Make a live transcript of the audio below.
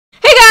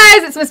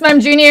guys, it's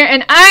MissMimeJr,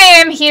 and I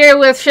am here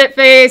with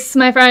Shitface,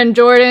 my friend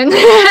Jordan.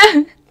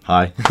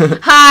 Hi.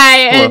 Hi,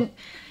 and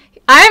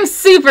I am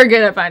super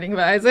good at Binding of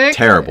Isaac.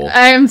 Terrible.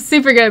 I am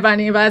super good at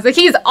Binding of Isaac.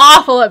 He's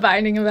awful at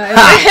Binding of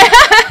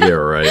Isaac.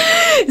 You're right.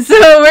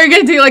 So we're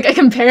gonna do like a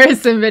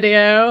comparison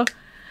video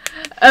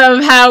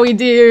of how we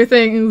do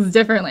things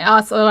differently.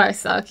 Also, I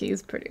suck.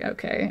 He's pretty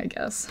okay, I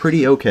guess.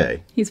 Pretty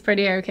okay. He's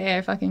pretty okay,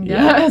 I fucking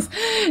guess.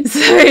 Yeah.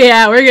 So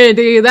yeah, we're gonna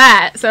do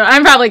that. So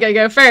I'm probably gonna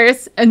go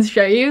first and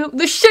show you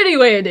the shitty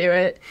way to do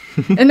it.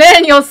 And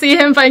then you'll see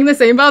him fighting the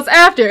same boss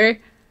after.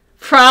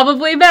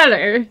 Probably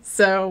better.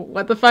 So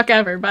what the fuck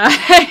ever,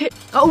 bye.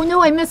 Oh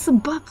no, I missed the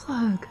butt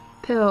plug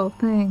pill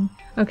thing.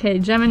 Okay,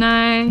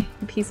 Gemini,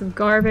 a piece of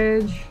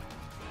garbage.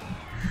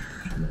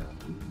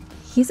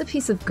 He's a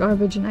piece of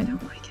garbage and I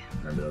don't like him.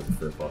 Remember that was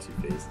the first boss you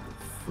faced?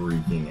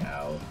 Freaking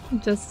out.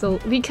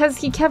 Because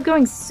he kept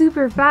going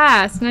super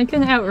fast and I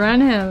couldn't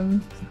outrun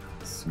him.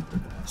 Super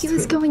fast. He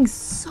was going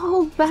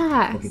so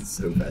fast. Going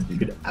so fast. You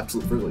could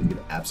absolutely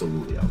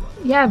outrun him.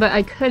 Yeah, but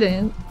I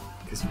couldn't.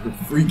 Because you were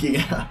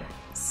freaking out.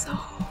 So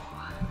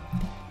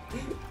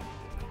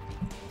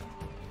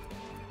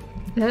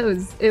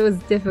it was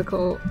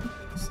difficult.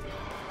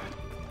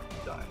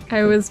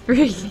 I was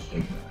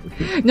freaking.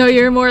 No,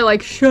 you're more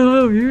like,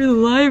 show, you're in the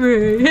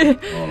library. Oh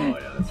yeah,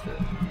 that's fair.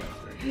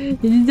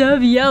 Stop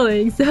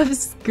yelling, stop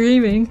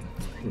screaming.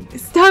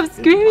 Stop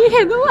screaming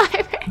in the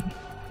library.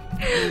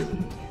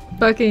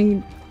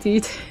 Fucking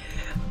detail.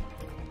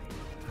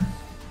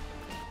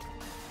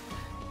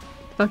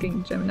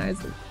 Fucking Gemini's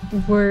the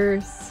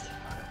worst.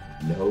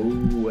 No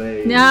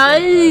way. No,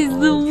 he's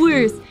the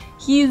worst.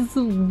 He's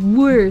the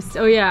worst.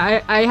 Oh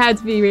yeah, I had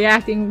to be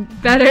reacting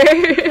better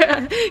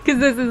because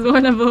this is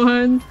one of the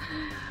ones.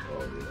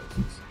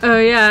 Oh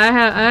yeah, I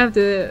have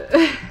to.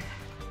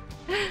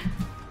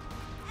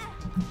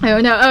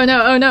 Oh no, oh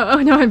no, oh no, oh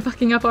no, I'm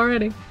fucking up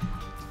already.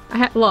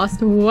 I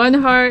lost one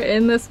heart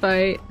in this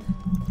fight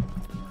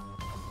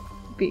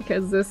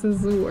because this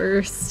is the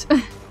worst.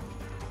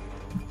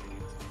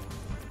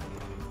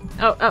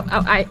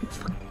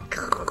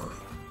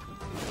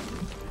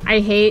 I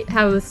hate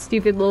how the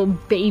stupid little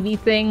baby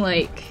thing,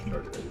 like,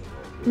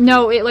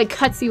 no, it like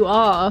cuts you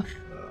off.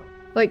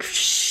 Like,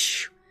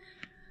 whoosh,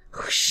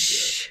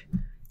 whoosh.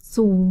 It's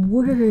the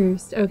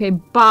worst. Okay,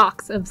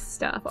 box of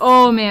stuff.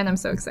 Oh man, I'm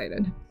so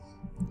excited.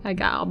 I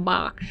got a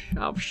box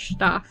of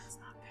stuff. It's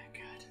not that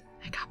good.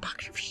 I got a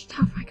box of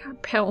stuff. I got a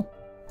pill.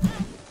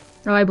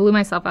 Oh, I blew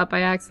myself up by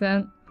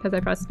accident because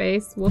I pressed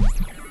space. Whoops.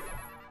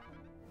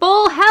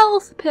 Full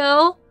health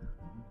pill.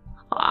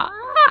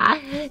 Ah,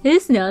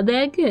 it's not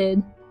that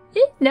good.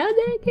 It's not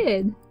that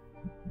good.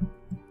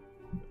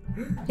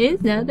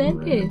 It's not that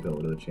good.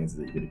 What are the chances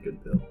that you get a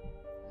good pill?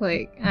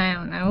 Like, I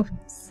don't know,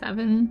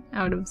 7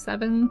 out of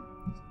 7?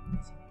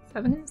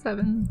 7 out of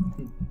 7?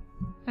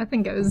 I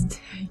think I was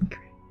doing great.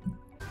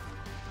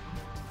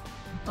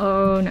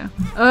 Oh no.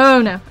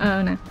 Oh no.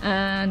 Oh no. No.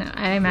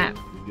 I'm at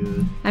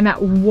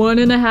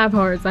 1.5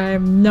 hearts. I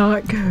am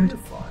not good.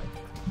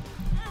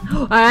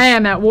 I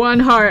am at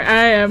 1 heart.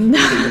 I am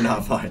not. You're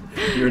not fine.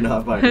 You're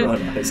not fine.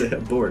 Run. I say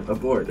abort.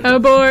 Abort.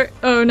 Abort.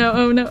 Oh no.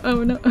 Oh no.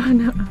 Oh no. Oh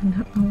no. Oh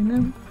no. Oh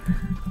no.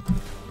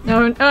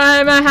 No.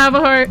 I'm at half a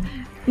heart.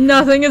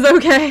 Nothing is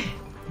okay.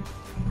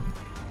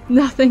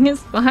 Nothing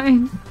is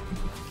fine.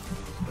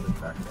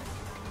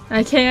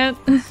 I can't.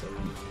 It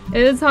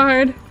is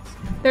hard.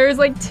 There's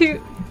like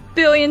 2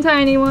 billion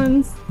tiny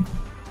ones.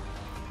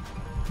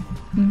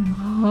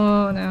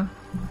 Oh no.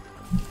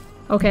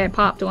 Okay, I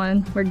popped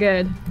one. We're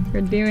good.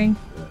 We're doing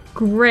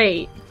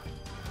great.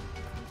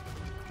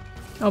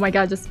 Oh my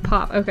god, just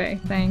pop. Okay,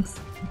 thanks.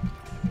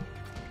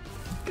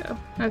 Go.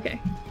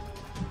 Okay.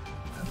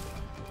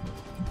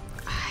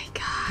 I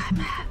got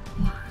mad.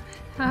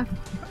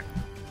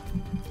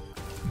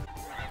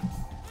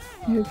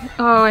 Okay.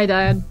 Oh, I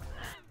died.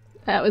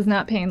 That was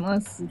not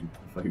painless.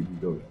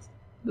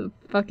 The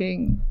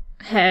fucking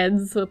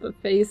heads with the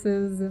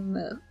faces and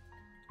the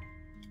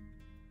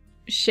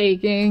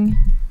shaking.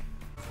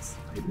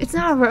 It's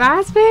not a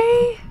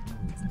raspberry?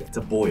 It's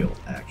a boil,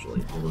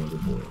 actually. One of the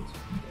boils.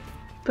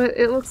 But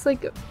it looks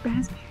like a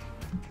raspberry.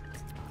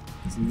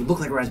 It doesn't even look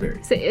like a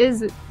raspberry. So it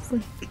is. It's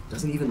like. It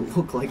doesn't even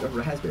look like a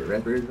raspberry.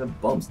 Raspberries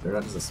have bumps. They're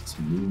not just a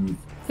smooth.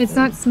 It's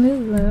not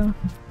smooth though.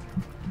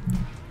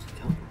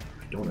 I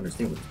don't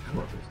understand what this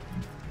power is.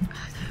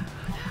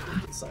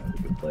 It's silent,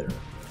 a good player.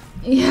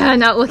 Yeah,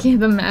 not looking at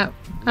the map.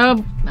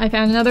 Oh, I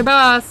found another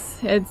boss.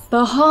 It's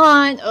the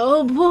haunt.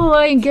 Oh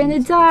boy, I'm gonna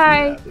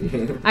die.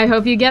 I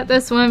hope you get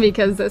this one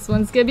because this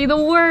one's gonna be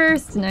the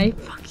worst and I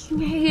fucking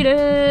hate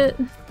it.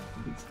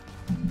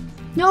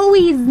 No,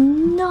 he's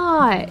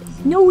not.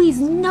 No, he's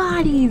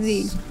not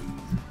easy.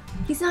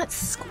 He's not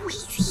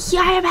squeezy.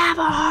 I have half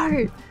a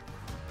heart.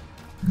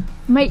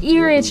 My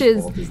ear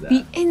itches.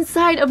 The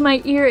inside of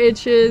my ear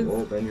itches.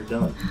 Well, then you're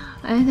done.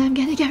 And I'm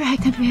gonna get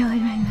wrecked. I'm really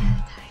I died.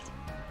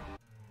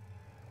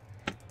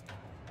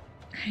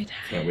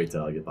 Can't wait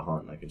till I get the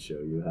haunt and I can show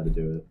you how to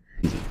do it.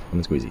 Easy.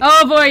 Lemon squeezy.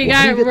 Oh boy, you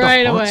got it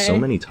right away. So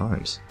many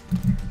times.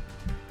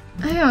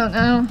 I don't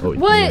know. Oh,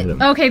 what?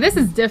 Okay, this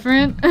is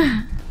different.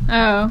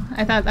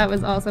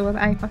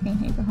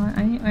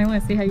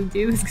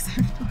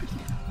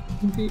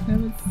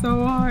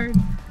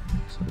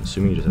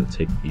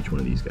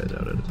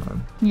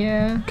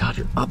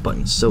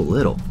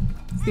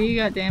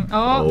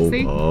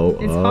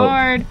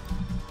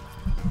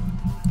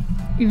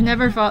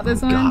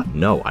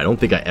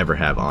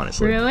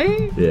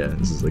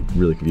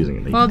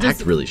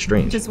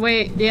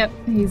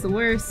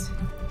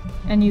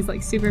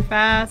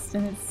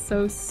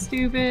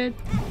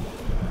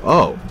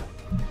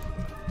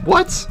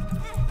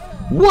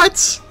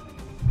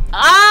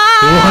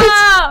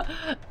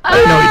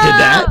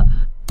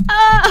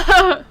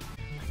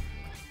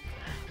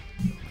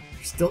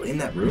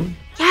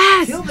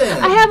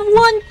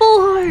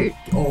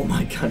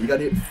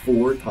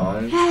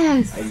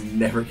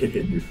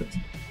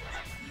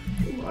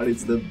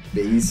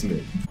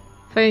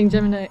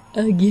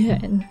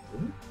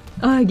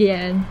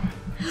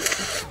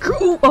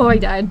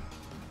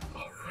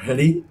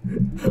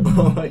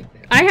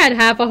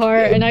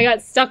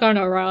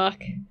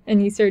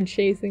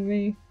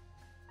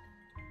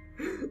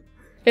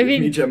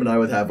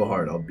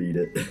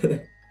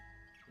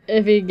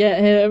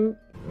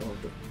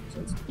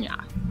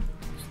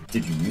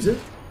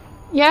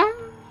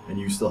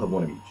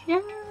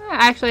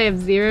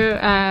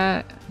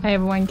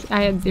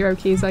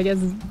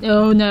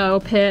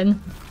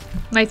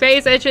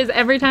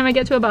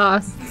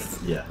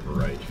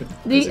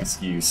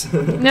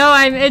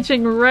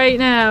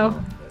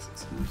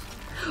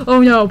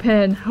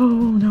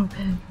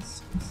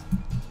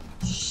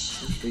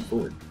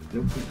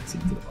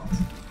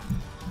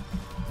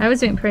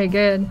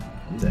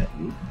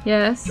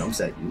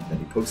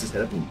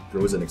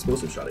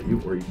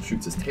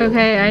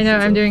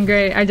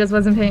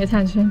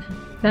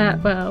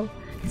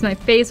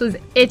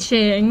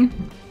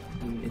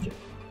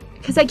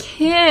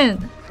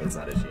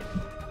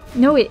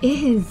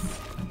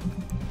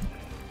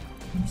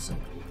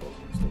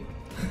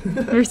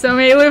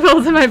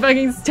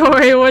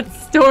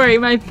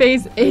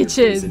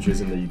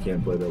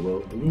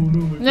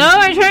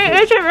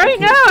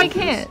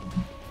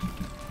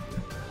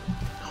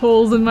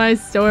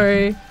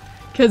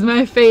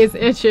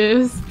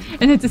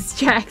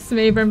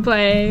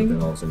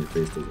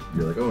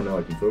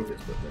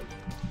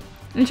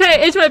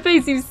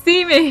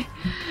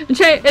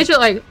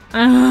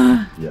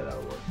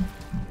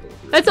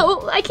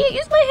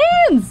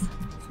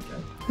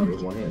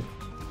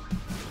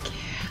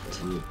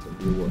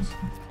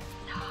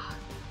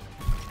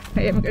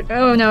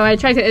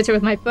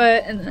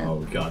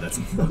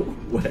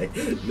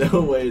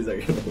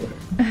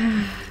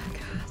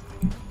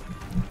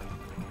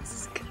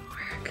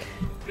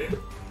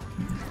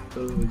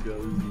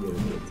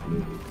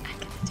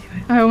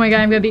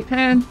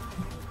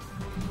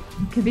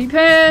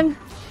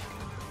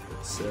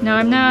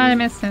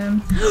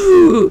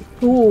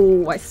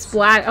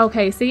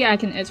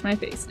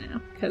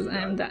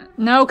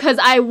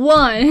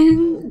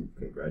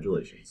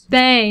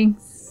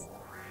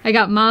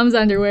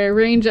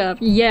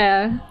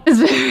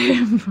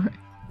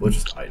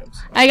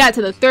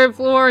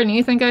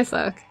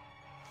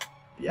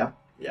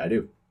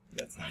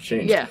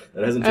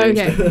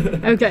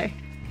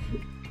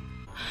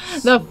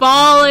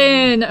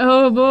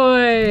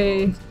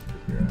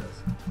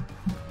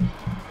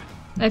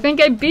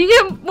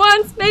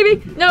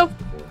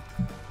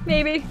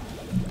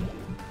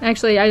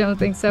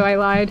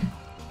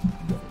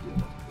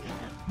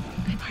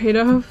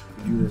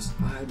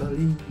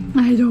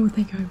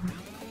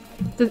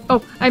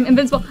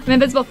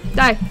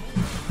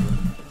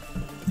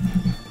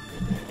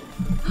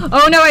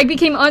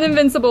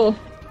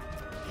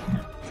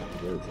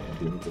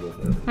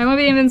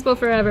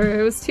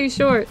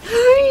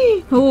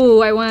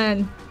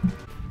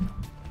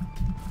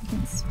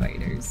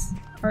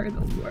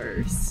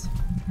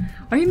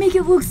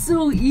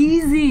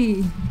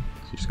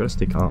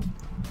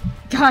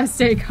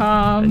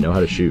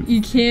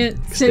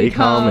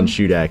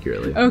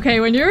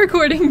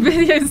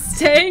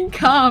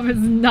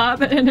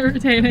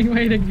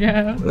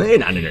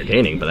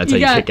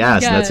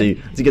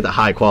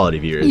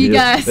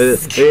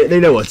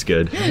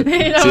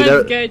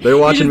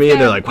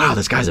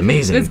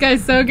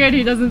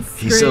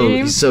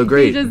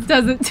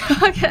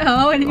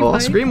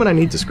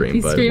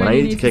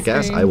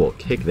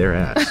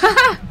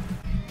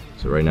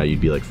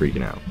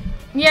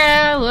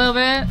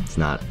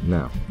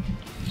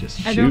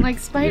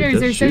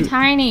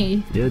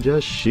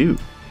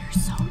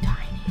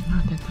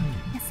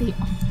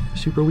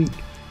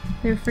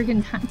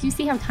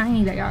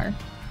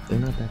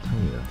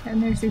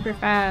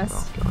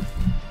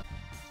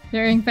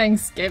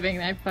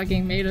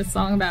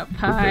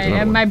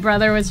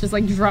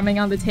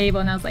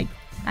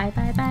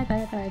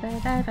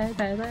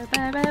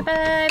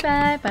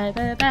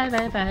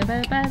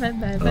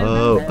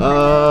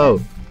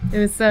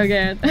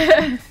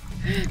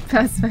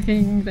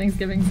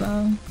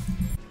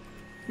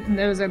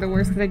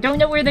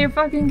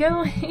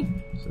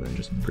 So then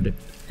just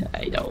predict.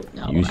 I don't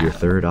know. Use your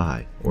third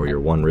eye, or your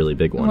one really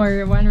big one. Or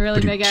your one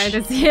really big eye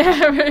to see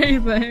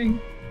everything.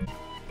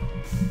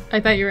 I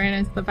thought you ran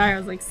into the fire. I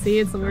was like, see,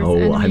 it's the worst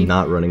enemy. Oh, I'm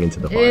not running into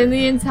the fire. In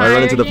the entire If I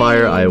run into the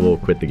fire, game. I will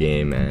quit the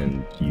game,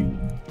 and you...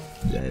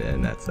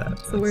 And that's that.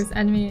 It's the worst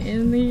enemy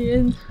in the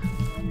entire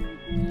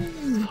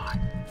game.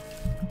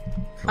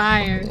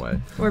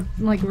 Fire. Or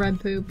like red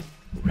poop.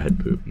 Red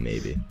poop,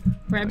 maybe.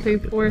 Red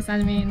poop, worst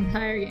enemy in the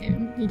entire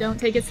game. You don't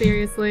take it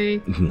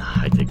seriously. Nah,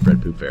 I take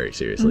red poop very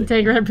seriously. You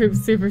take red poop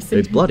super seriously.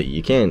 It's bloody.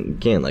 You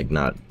can't like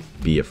not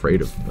be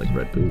afraid of like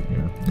red poop, you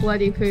know?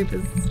 Bloody poop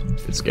is...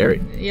 It's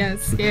scary. Yeah,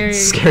 it's scary. It's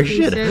scary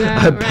shit.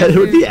 I bet it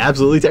would be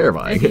absolutely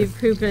terrifying. If you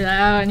poop it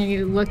out and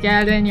you look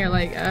at it and you're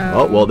like, oh...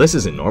 Oh, well, this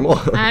isn't normal.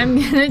 I'm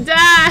gonna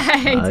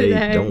die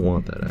today. I don't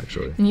want that,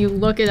 actually. And you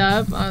look it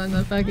up on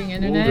the fucking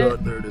internet. Oh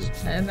god, there it is.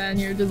 And then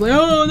you're just like,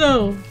 oh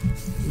no!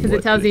 Because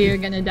it tells you you're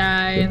gonna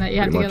die and that you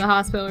have to go to the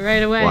hospital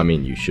right away. Well, I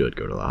mean, you should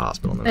go to the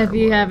hospital no matter if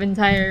you what. have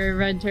entire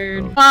red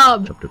turd.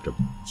 Chub, chub, chub.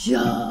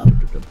 Chub.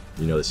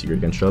 You know the secret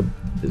against Chub?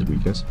 His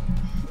weakness?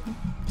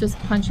 Just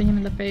punching him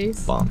in the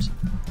face. Bombs.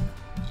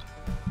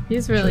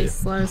 He's really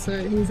slow, so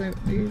he's I'll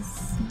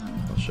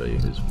show you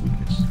his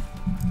weakness.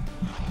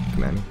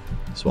 Come at me.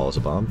 Swallows a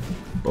bomb.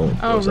 Boom.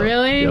 Oh,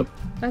 really? Yep.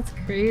 That's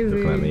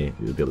crazy. Come at me.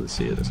 You'll be able to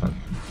see it this time.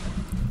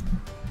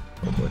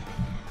 Hopefully.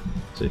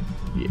 See?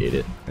 He ate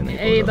it. And then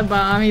he ate the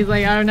bomb. He's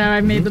like, oh no,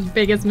 I made the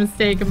biggest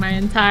mistake of my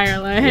entire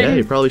life. Yeah,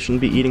 you probably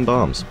shouldn't be eating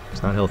bombs.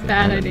 It's not healthy.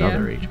 Bad idea.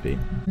 Another HP.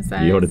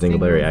 You know what a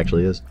dingleberry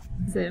actually is?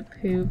 Is it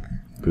poop?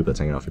 Poop that's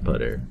hanging off your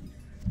butt area.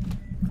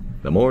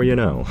 The more you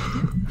know.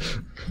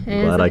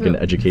 I'm glad I can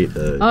educate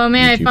the Oh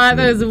man, YouTube I fought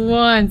community. those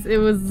once. It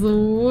was the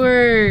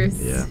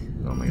worst. Yeah.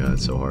 Oh my god,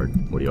 it's so hard.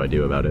 What do I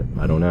do about it?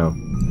 I don't know.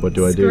 What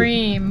do I do?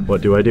 Scream.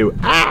 What do I do?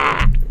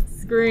 Ah!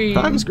 Scream.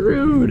 I'm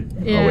screwed.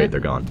 Yeah. Oh wait, they're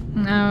gone.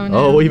 No, no.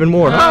 Oh, even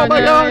more. Oh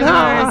my god.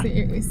 Ah!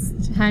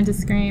 It's time to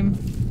scream.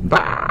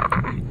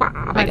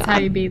 That's how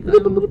you beat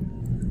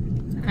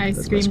them. I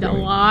screamed a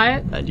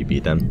lot. And you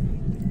beat them?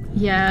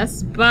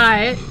 Yes,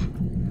 but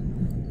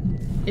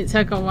it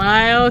took a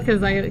while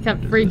because I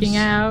kept freaking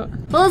out.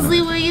 We'll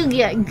see where you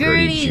get,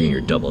 Gertie.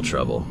 Junior double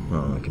trouble.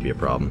 Oh, that could be a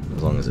problem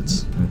as long as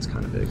it's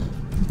kind of big.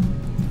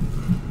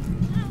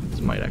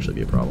 This might actually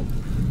be a problem.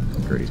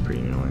 Gertie's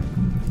pretty annoying.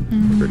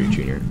 Gertie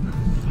Junior.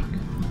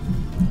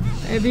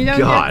 If you don't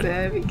God.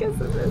 get it because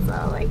of this,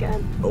 oh my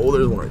god. Oh,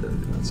 there's one right there. I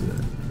did not see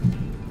that.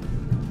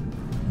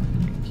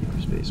 Keep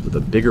your space. With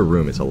a bigger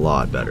room, it's a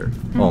lot better.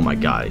 Oh my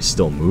god, he's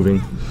still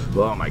moving.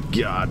 Oh my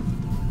god.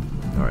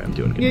 Alright, I'm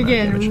doing good. You're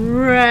getting damage.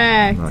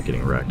 wrecked. I'm not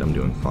getting wrecked, I'm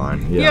doing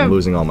fine. Yeah, I'm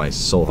losing all my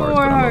soul hearts,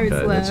 but I'm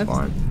okay. That's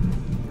fine.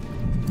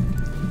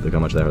 Look how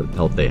much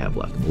health they have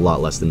left. A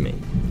lot less than me.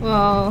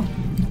 Well,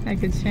 I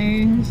could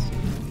change.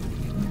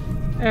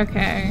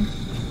 Okay.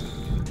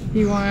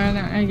 You won,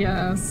 I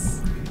guess.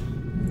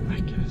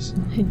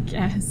 I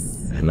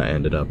guess. And I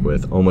ended up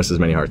with almost as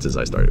many hearts as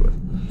I started with.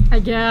 I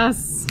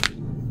guess.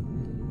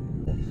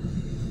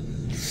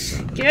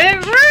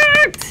 Get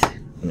wrecked!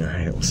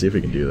 Alright, we'll see if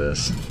we can do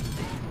this.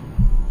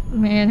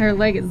 Man, her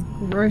leg is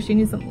gross. She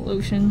needs some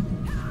lotion.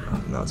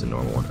 Oh, no, it's a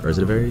normal one. Or is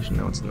it a variation?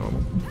 No, it's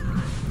normal.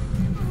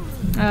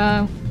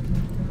 How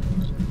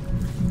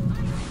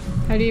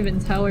do you even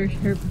tell her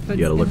foot's You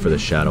gotta look for the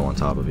shadow on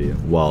top of you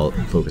while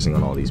focusing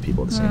on all these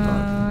people at the same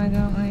time. I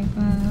don't like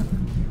that.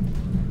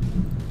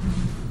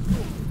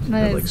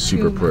 That, like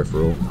super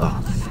peripheral.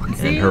 Oh, fuck.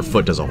 And her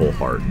foot does a whole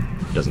heart.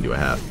 It doesn't do a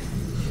half.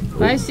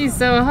 Why is she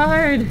so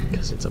hard?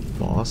 Because it's a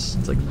boss.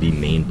 It's like the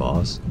main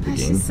boss of the Why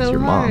is game. she so it's your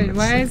hard? mom.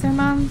 Why is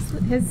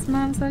his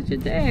mom such a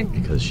dick?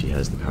 Because she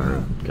has the power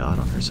of God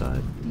on her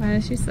side. Why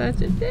is she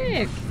such a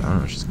dick? I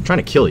don't know. She's trying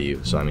to kill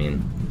you, so I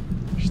mean,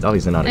 she's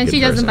obviously not a good person. And she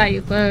doesn't buy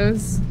you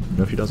clothes.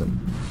 No, she doesn't.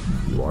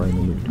 You are in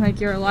the mood.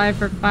 Like you're alive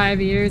for 5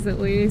 years at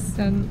least,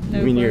 and no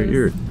I mean,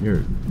 clothes. you're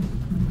a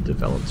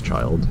developed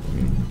child. I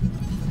mean,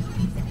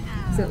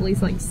 it's at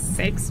least like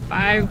 6,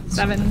 5,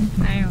 7.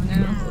 I don't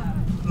know.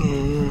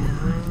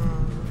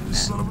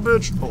 Son of a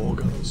bitch! Oh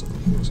god, son of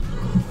a bitch.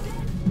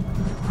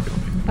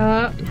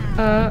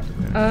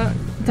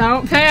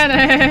 Don't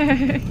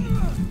panic!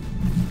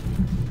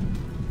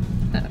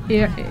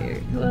 Here,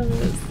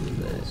 close.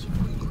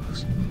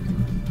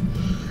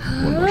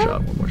 One more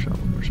shot, one more shot,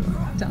 one more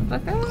shot. Don't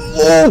fuck up.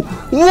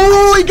 Oh!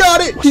 Oh, he got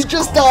it! He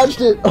just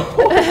dodged it!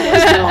 Oh,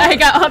 I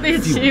got all the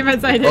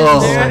achievements I didn't do.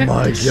 Oh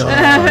my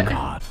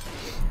god.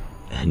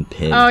 And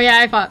Pin. Oh yeah,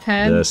 I fought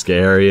Pin. The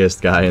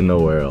scariest guy in the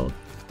world.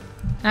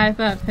 I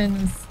thought Pin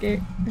was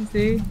scary.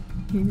 See?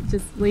 He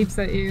just leaps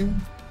at you.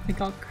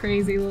 Like all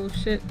crazy little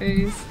shit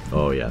face.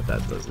 Oh yeah,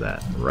 that does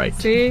that. Right.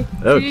 See?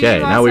 Okay,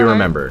 now we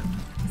remember.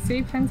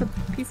 See, Pin's a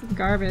piece of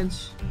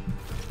garbage.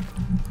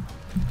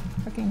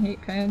 Fucking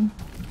hate Pin.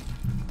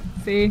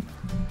 See?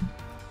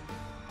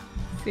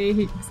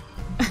 See,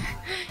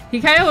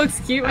 he kind of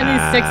looks cute when he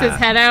sticks his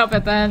head out,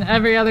 but then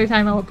every other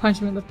time I will punch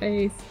him in the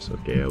face. So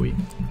gay-y.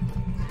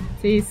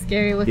 See, he's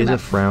scary. Look he at has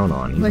that. a frown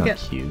on. He's Look not at,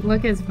 cute.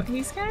 Look at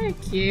he's kind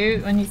of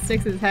cute when he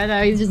sticks his head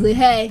out. He's just like,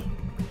 hey.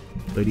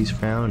 But he's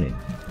frowning.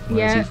 Why is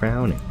Yeah. he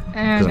frowning?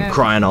 Because I'm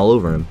crying all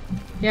over him.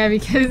 Yeah,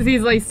 because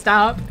he's like,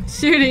 stop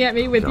shooting at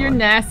me with your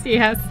nasty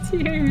ass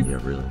tears. Yeah,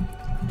 really.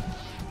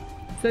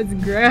 That's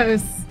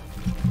gross.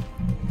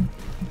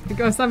 Like,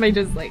 if somebody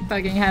just like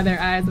fucking had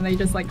their eyes and they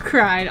just like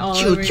cried all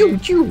over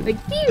you. Like,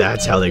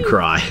 that's how they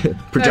cry.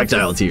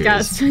 Projectile tears.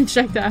 Yes,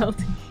 projectile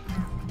tears.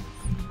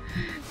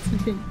 It's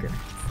fucking gross.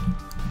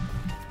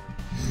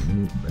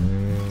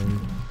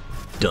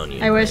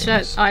 Done. I wish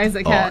that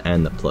Isaac had.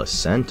 And the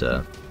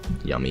placenta.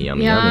 Yummy,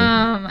 yummy, Yum.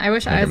 yummy. I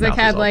wish Isaac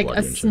had like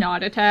a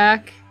snot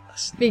attack.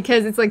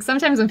 Because it's like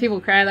sometimes when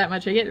people cry that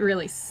much, I get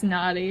really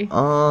snotty.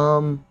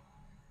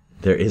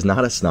 There is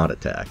not a snot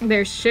attack.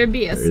 There should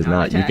be a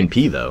snot attack. You can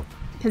pee though.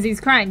 Because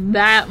he's crying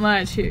that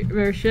much,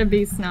 there should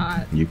be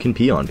snot. You can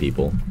pee on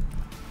people.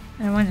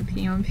 I want to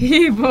pee on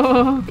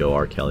people. Go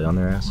R. Kelly on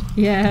their ass?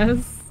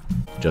 Yes.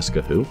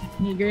 Jessica who?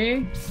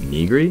 Negri.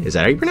 Negri? Is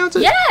that how you pronounce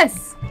it?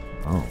 Yes!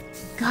 Oh.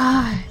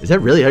 God. Is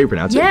that really how you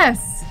pronounce it?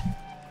 Yes.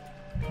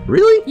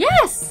 Really?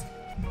 Yes!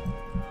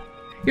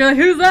 You're like,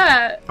 who's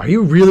that? Are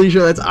you really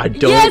sure that's... I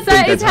don't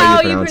think that's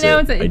how you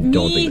pronounce it. I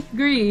don't think...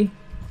 Negri.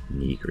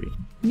 Negri.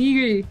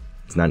 Negri.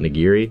 It's not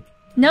Nigiri?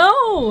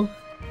 No!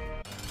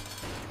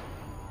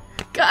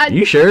 God.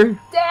 You sure?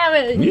 Damn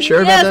it. You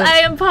sure about that? Yes, I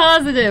am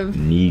positive.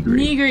 Negri.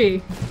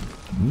 Negri.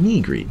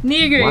 Negri.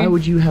 Negri. Why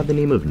would you have the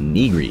name of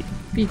Negri?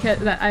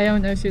 Because I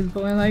don't know she was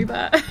born like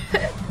that.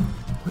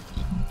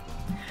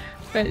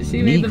 But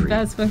she made the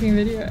best fucking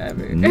video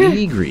ever.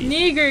 Negri.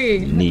 Negri.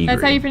 Negri.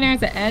 That's how you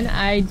pronounce it.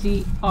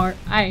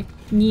 N-I-G-R-I.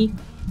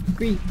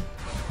 Negri.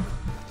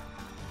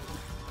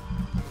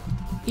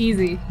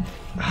 Easy.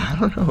 I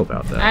don't know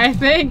about that. I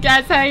think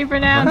that's how you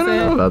pronounce it. I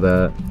don't know about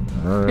that.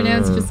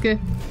 Pronounce just good.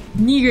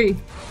 Negri.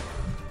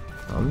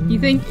 You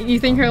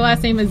think her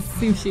last name is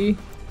Sushi?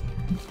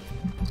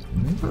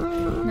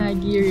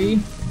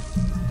 Nigiri.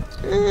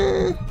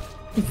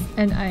 It's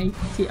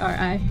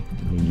N-I-T-R-I.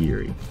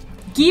 Nigiri.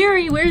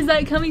 Giri, where's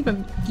that coming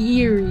from?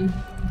 Giri.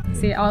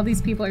 See, all these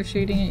people are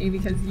shooting at you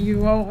because you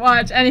won't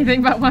watch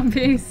anything but One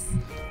Piece.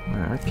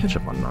 I catch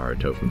up on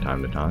Naruto from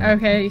time to time.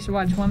 Okay, you should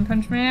watch One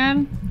Punch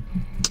Man.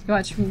 You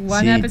watch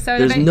one episode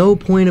of it. There's no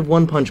point of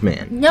One Punch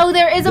Man. No,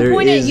 there is a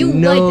point of it. You liked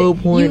it. There is no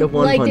point of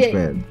One Punch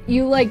Man.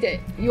 You liked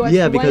it. You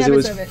watched because it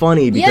was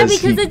funny.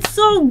 Because it's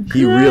so good.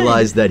 He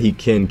realized that he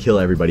can kill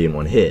everybody in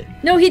one hit.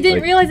 No, he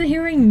didn't realize it. He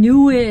already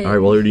knew it.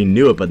 Alright, well, he already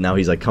knew it, but now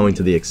he's like coming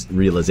to the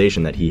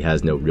realization that he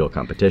has no real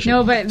competition.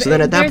 No, but so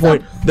then at that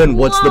point, then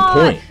what's the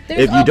point?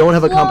 If you don't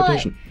have a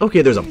competition,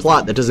 okay, there's a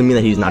plot. That doesn't mean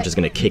that he's not just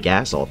gonna kick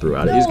ass all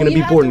throughout it. He's gonna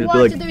be bored and be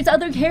like, there's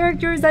other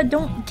characters that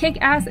don't kick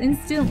ass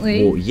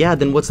instantly. Well, yeah,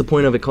 then what's the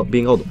point of it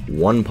being called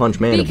One Punch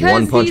Man if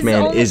One Punch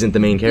Man isn't the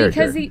main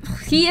character?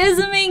 Because he is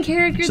the main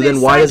character. So then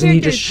why doesn't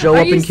he just show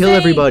up and kill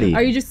everybody?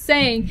 Are you just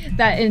saying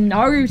that in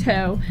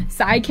Naruto,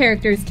 side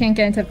characters can't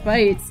get into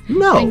fights?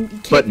 No,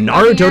 but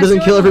Naruto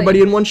doesn't kill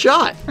everybody in one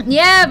shot.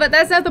 Yeah, but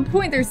that's not the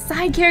point. They're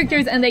side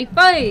characters and they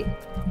fight.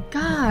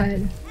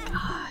 God.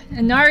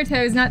 And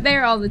Naruto is not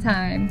there all the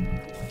time.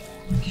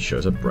 He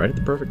shows up right at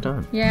the perfect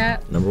time. Yeah.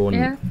 Number one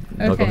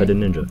knuckleheaded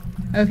ninja.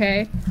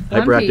 Okay.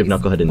 Hyperactive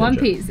knuckleheaded ninja. One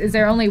Piece. Is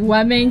there only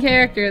one main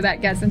character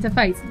that gets into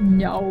fights?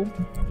 No.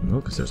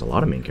 No, because there's a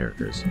lot of main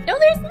characters. No,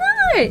 there's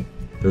not.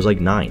 There's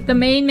like 9. The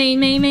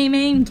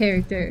main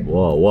character.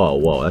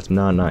 Whoa. That's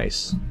not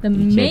nice. The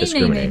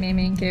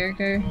main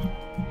character.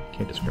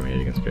 Can't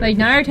discriminate against characters. Like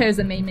Naruto is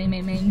the main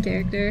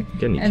character.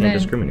 Again, you can't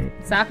discriminate.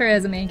 Sakura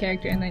is a main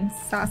character, and then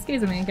Sasuke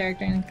is a main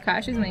character, and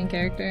Kakashi's a main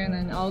character, and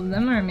then all of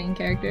them are a main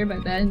character.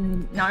 But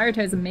then Naruto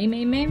is a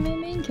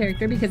main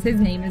character because his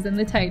name is in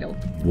the title.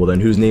 Well, then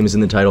whose name is in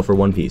the title for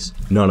One Piece?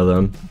 None of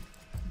them.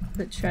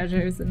 But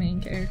Treasure is the main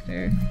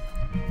character.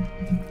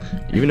 Do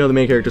you even know the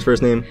main character's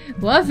first name?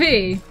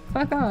 Luffy.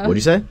 Fuck off. What'd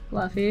you say?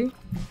 Luffy.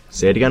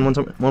 Say it again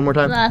one more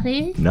time.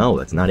 Luffy. No,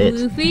 that's not it.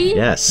 Luffy.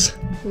 Yes.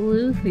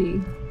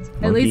 Luffy.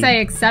 At least I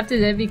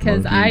accepted it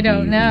because I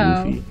don't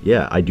know. Luffy.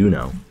 Yeah, I do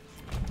know.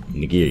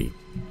 Nigiri.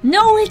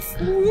 No, it's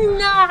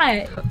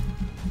not.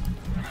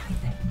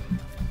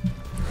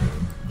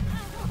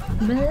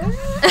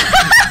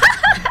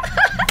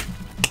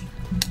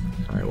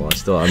 Alright, well,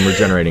 I'm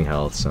regenerating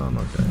health, so I'm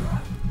okay.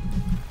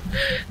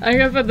 I'm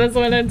gonna put this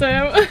one in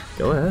too.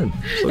 Go ahead.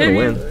 Still gonna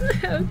win.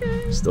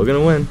 Okay. Still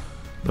gonna win.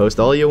 Post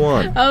all you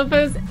want. I'll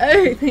post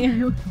everything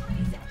I want.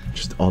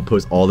 I'll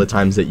post all the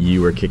times that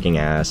you were kicking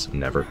ass.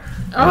 Never.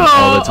 And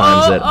all the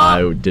times that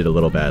I did a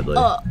little badly.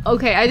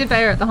 Okay, I did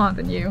better at the haunt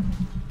than you.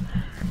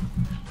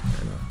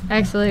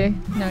 Actually,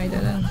 no, I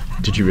didn't.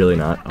 Did you really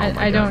not? Oh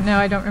I don't know.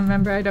 I don't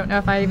remember. I don't know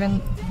if I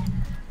even...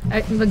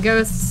 the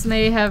ghosts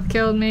may have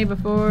killed me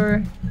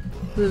before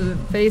the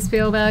face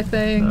peel back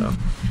thing. Oh.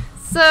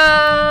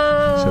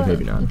 So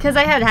maybe not. Because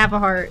I had half a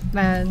heart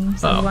then,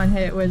 so one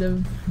hit would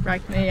have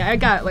wrecked me. I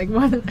got like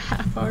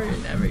 1.5 heart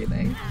and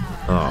everything.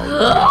 Oh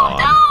god.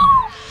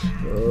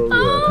 Oh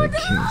god, I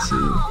can't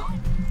see.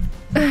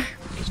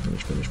 Just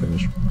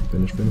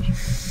finish.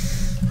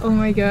 Oh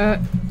my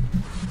god.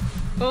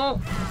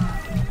 Oh.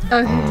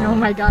 Okay, oh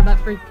my god, that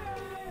freak.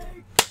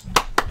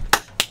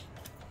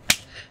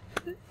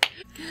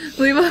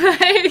 Leave a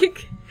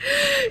like.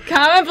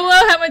 Comment below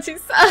how much you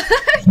suck.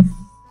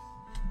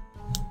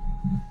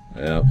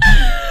 Yep.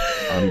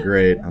 I'm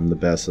great. I'm the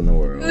best in the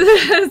world.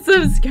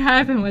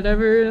 Subscribe and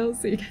whatever else.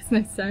 See you guys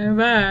next time.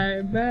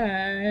 Bye.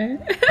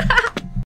 Bye.